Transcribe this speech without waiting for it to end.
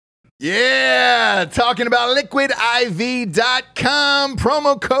Yeah, talking about liquidiv.com,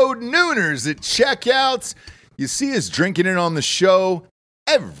 promo code Nooners at checkout. You see us drinking it on the show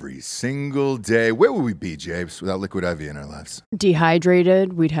every single day. Where would we be, James, without Liquid IV in our lives?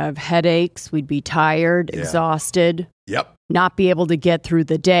 Dehydrated, we'd have headaches, we'd be tired, exhausted. Yep. Not be able to get through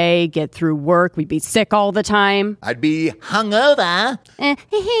the day, get through work. We'd be sick all the time. I'd be hungover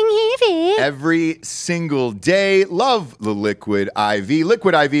every single day. Love the Liquid IV.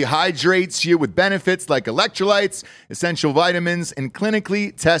 Liquid IV hydrates you with benefits like electrolytes, essential vitamins, and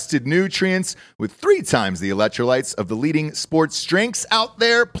clinically tested nutrients with 3 times the electrolytes of the leading sports drinks out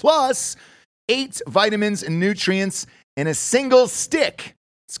there, plus 8 vitamins and nutrients in a single stick.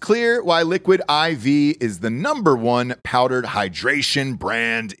 It's clear why Liquid IV is the #1 powdered hydration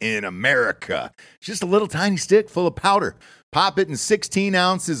brand in America. It's just a little tiny stick full of powder. Pop it in 16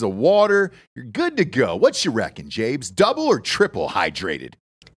 ounces of water. You're good to go. What you reckon, Jabes? Double or triple hydrated?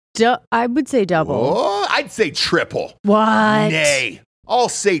 I would say double. Oh, I'd say triple. What? Nay, I'll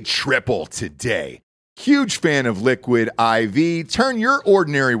say triple today. Huge fan of Liquid IV. Turn your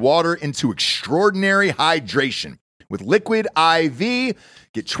ordinary water into extraordinary hydration. With Liquid IV,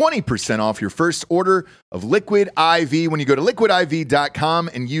 get 20% off your first order of Liquid IV when you go to liquidiv.com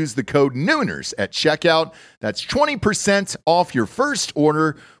and use the code Nooners at checkout. That's 20% off your first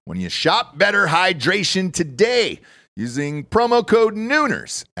order when you shop better hydration today using promo code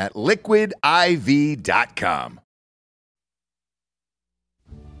Nooners at liquidiv.com.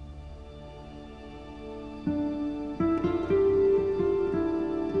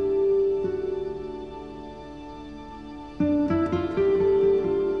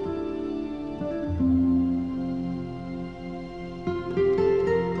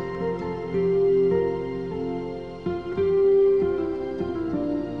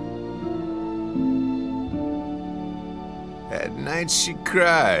 At night she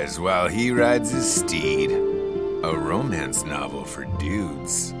cries while he rides his steed. A romance novel for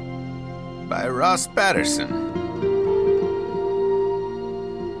dudes. By Ross Patterson.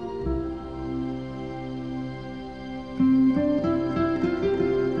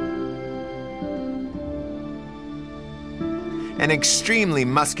 An extremely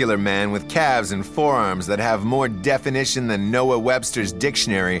muscular man with calves and forearms that have more definition than Noah Webster's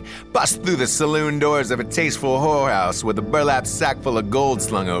dictionary busts through the saloon doors of a tasteful whorehouse with a burlap sack full of gold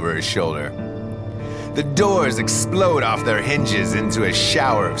slung over his shoulder. The doors explode off their hinges into a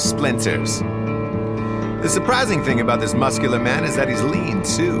shower of splinters. The surprising thing about this muscular man is that he's lean,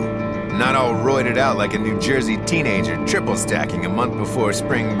 too. Not all roided out like a New Jersey teenager triple stacking a month before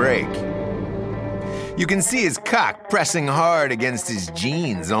spring break. You can see his cock pressing hard against his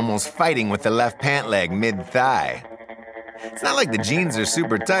jeans, almost fighting with the left pant leg mid-thigh. It's not like the jeans are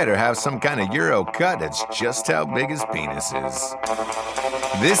super tight or have some kind of Euro cut. It's just how big his penis is.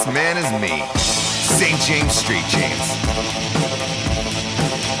 This man is me. St. James Street, James.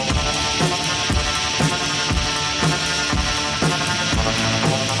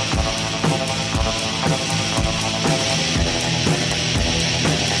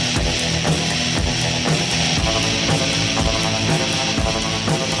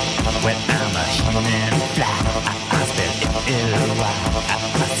 When I'm a human fly, I spell L-Y.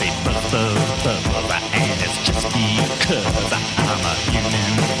 I say blah, and it's just because I'm a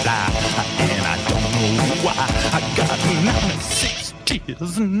human fly, and I don't know why. I got 96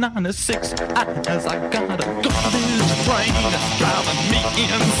 tears, 96 eyes. I got a garbage brain that's driving me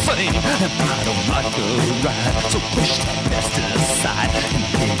insane, and I don't like a ride, so push that mess aside. And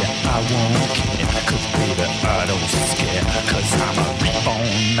baby, I won't care, 'cause baby, I don't scare, 'cause I'm a reborn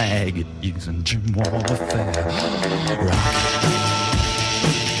maggot using gym warfare. Rock.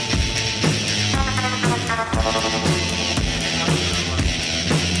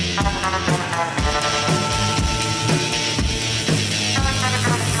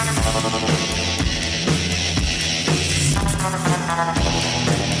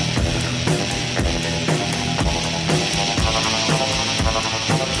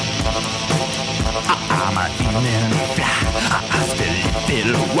 I'm a human fly. I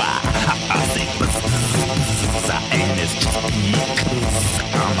still why. I say buzz, and it's just because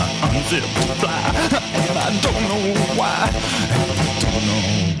I'm an unzipped fly, and I don't know why.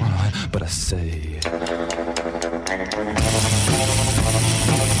 But I say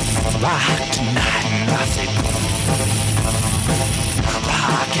rock tonight, and I say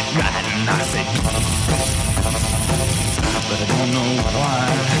rock it right, and I say, but I don't know why.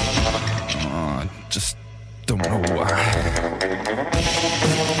 Just don't know why.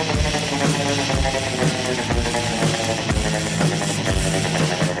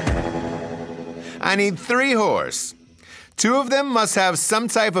 I need 3 horse. 2 of them must have some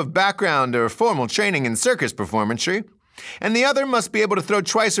type of background or formal training in circus performance, and the other must be able to throw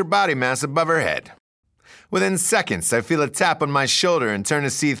twice her body mass above her head. Within seconds, I feel a tap on my shoulder and turn to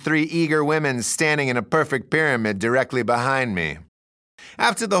see 3 eager women standing in a perfect pyramid directly behind me.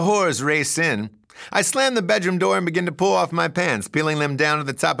 After the whores race in, I slam the bedroom door and begin to pull off my pants, peeling them down to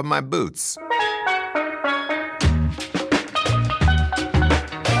the top of my boots.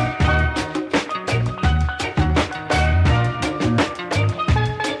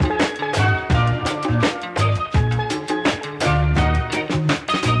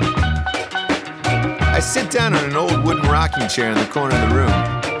 I sit down on an old wooden rocking chair in the corner of the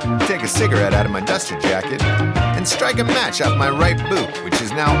room, take a cigarette out of my duster jacket, and strike a match off my right boot, which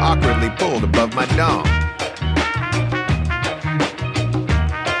is now awkwardly pulled above my dong.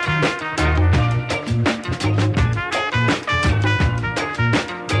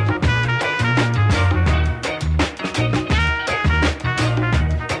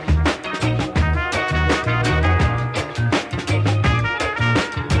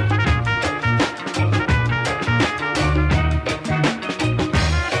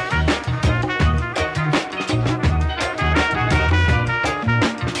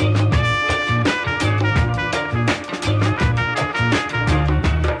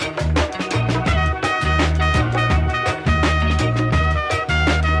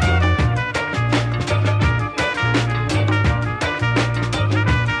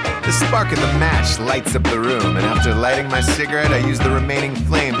 The spark of the match lights up the room, and after lighting my cigarette, I use the remaining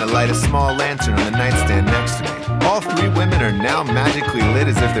flame to light a small lantern on the nightstand next to me. All 3 women are now magically lit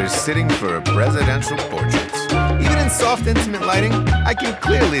as if they're sitting for a presidential portrait. Even in soft, intimate lighting, I can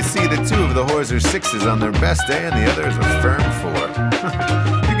clearly see that 2 of the whores are 6s on their best day and the other is a firm 4.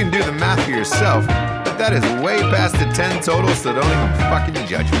 You can do the math for yourself, but that is way past the 10 total, so don't even fucking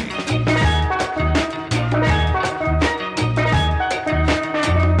judge me.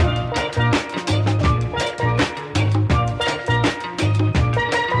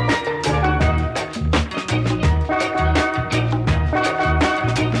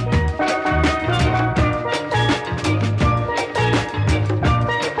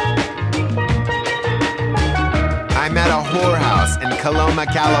 Coloma,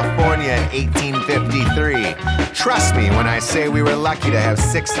 California in 1853. Trust me when I say we were lucky to have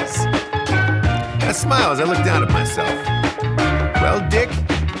 6s. I smile as I look down at myself. Well, Dick,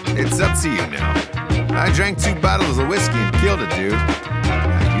 it's up to you now. I drank 2 bottles of whiskey and killed a dude.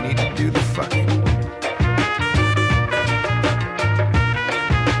 Now you need to do the fucking.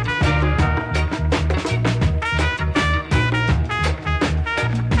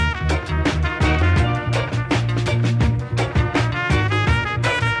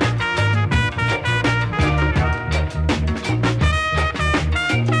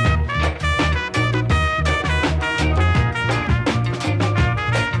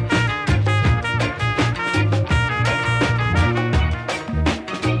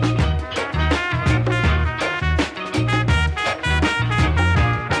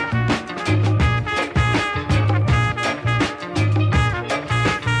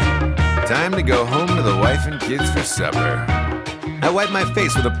 Time to go home to the wife and kids for supper. I wipe my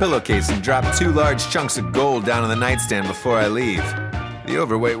face with a pillowcase and drop 2 large chunks of gold down on the nightstand before I leave. The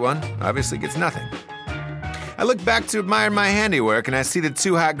overweight one obviously gets nothing. I look back to admire my handiwork and I see the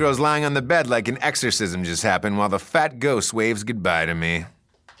 2 hot girls lying on the bed like an exorcism just happened while the fat ghost waves goodbye to me.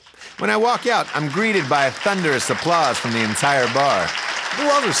 When I walk out, I'm greeted by a thunderous applause from the entire bar. The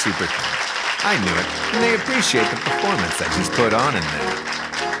walls are super clean. I knew it, and they appreciate the performance I just put on in there.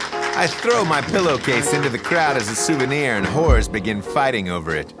 I throw my pillowcase into the crowd as a souvenir, and whores begin fighting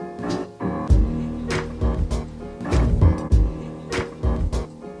over it.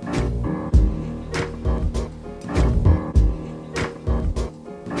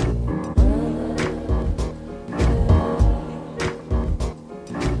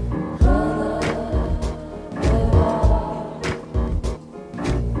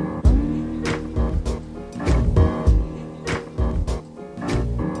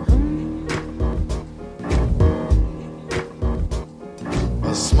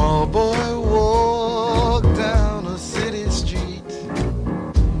 A small boy walked down a city street,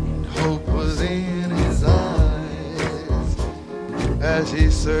 and hope was in his eyes as he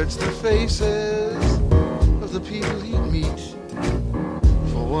searched the faces of the people he'd meet.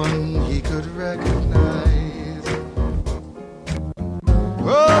 For one he could recognize.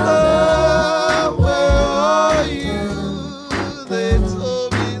 Brother, where are you? They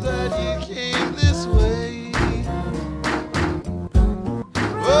told me that you came this way.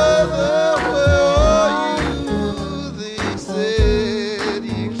 Brother, where are you? They said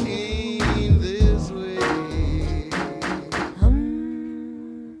you came this way.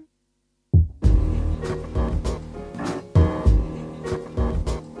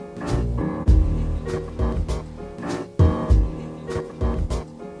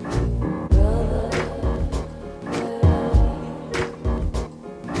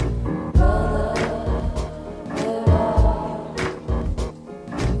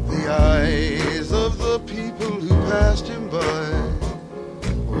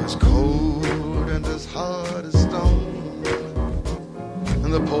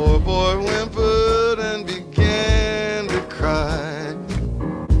 And the poor boy whimpered and began to cry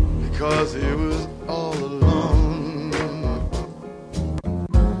because he was all alone.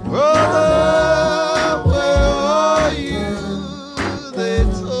 Brother, where are you? They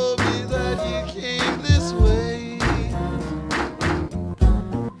told me that you came this way.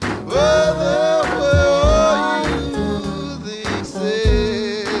 Brother, where are you? They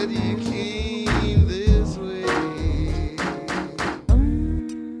said you came this way.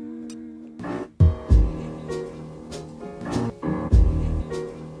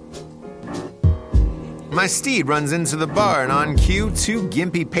 My steed runs into the bar, and on cue, 2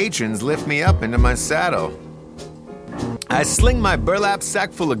 gimpy patrons lift me up into my saddle. I sling my burlap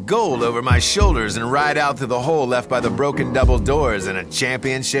sack full of gold over my shoulders and ride out through the hole left by the broken double doors and a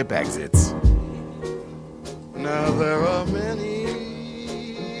championship exits. Now there are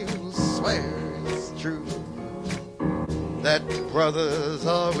many who swear it's true that brothers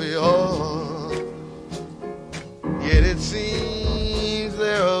are we all. Yet it seems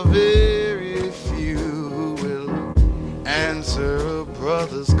there are very few who will answer a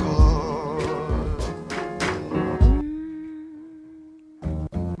brother's call.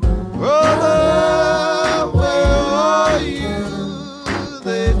 Brother, where are you?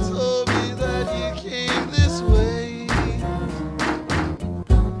 They told me that you came this way.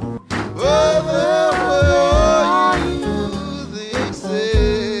 Brother, where are you? They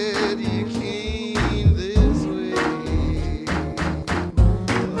said you came this way.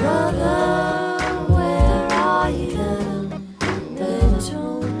 Brother, where are you? They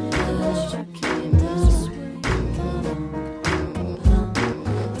told me that you came this way.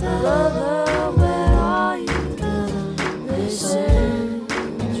 Brother, where are you? They said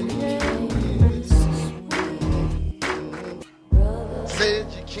you came this way. Said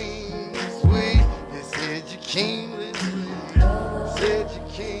you came this way. They said you came this way. Said you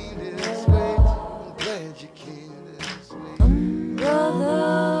came this way. I'm glad you came this way. Brother,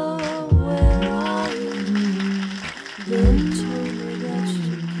 where are you? They told me that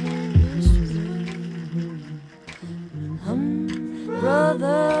you came this way.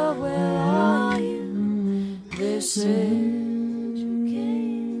 Brother, where are you? They said you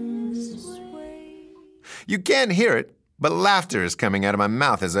came this way. You can't hear it, but laughter is coming out of my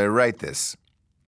mouth as I write this.